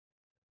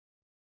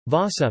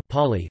Vassa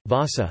Pali,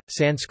 Vassa,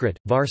 Sanskrit,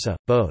 Varsa,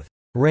 both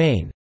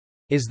rain,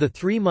 is the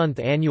 3-month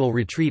annual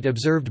retreat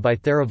observed by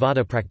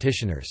Theravada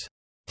practitioners.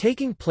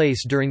 Taking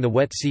place during the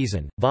wet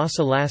season,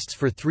 Vassa lasts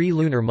for 3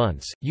 lunar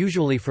months,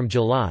 usually from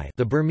July,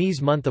 the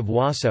Burmese month of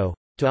Waso,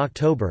 to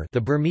October, the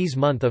Burmese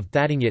month of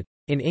Thatingit.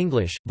 In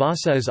English,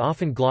 Vassa is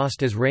often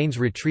glossed as Rain's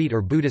Retreat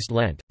or Buddhist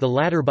Lent, the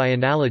latter by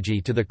analogy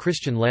to the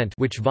Christian Lent,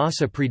 which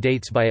Vassa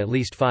predates by at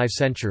least 5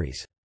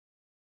 centuries.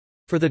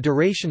 For the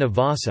duration of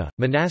Vassa,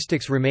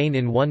 monastics remain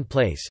in one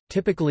place,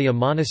 typically a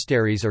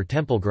monasteries or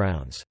temple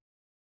grounds.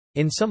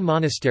 In some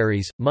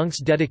monasteries,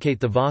 monks dedicate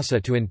the Vassa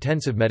to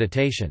intensive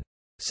meditation.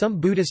 Some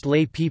Buddhist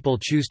lay people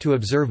choose to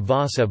observe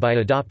Vassa by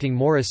adopting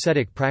more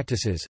ascetic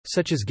practices,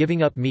 such as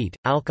giving up meat,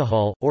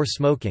 alcohol, or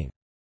smoking.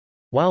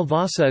 While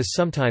Vassa is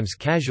sometimes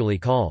casually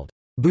called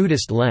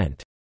Buddhist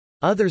Lent,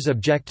 others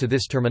object to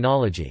this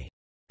terminology.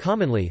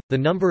 Commonly, the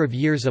number of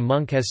years a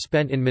monk has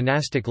spent in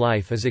monastic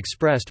life is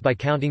expressed by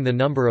counting the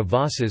number of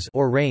Vassas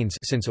or rains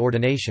since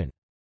ordination.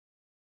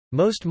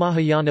 Most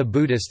Mahayana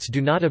Buddhists do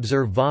not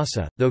observe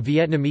Vassa, though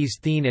Vietnamese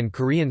Thien and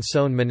Korean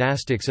Seon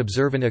monastics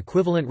observe an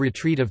equivalent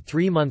retreat of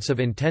 3 months of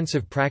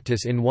intensive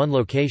practice in one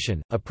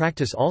location, a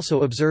practice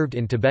also observed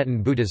in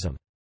Tibetan Buddhism.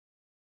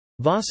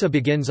 Vassa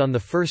begins on the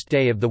first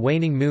day of the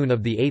waning moon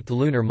of the 8th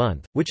lunar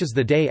month, which is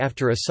the day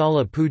after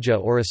Asala Puja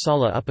or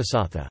Asala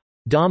Uposatha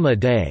Dhamma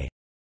Day.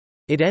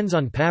 It ends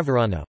on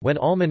Pavarana, when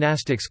all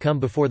monastics come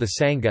before the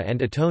Sangha and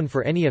atone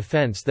for any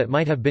offense that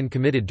might have been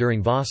committed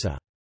during Vassa.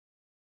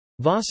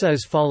 Vassa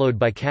is followed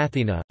by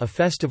Kathina, a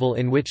festival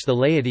in which the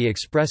laity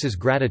expresses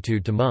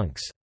gratitude to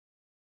monks.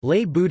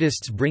 Lay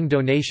Buddhists bring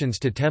donations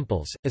to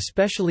temples,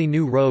 especially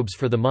new robes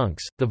for the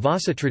monks. The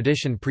Vassa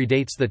tradition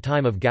predates the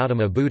time of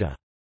Gautama Buddha.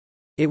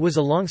 It was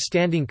a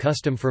long-standing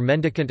custom for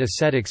mendicant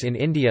ascetics in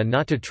India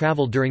not to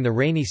travel during the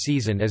rainy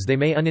season as they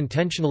may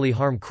unintentionally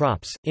harm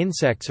crops,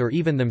 insects or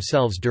even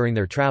themselves during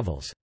their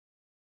travels.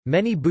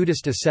 Many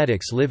Buddhist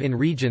ascetics live in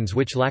regions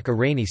which lack a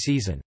rainy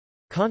season.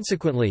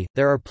 Consequently,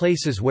 there are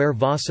places where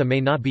Vassa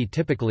may not be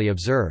typically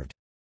observed.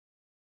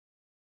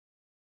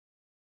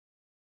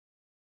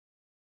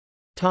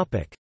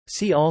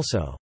 See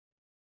also: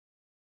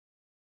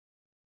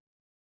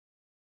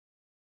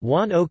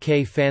 Wan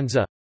Ok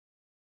Fanza,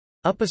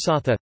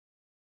 Uposatha,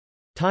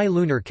 Thai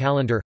lunar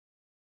calendar,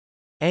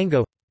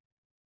 Ango.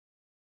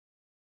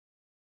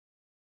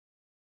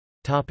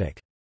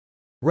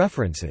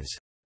 References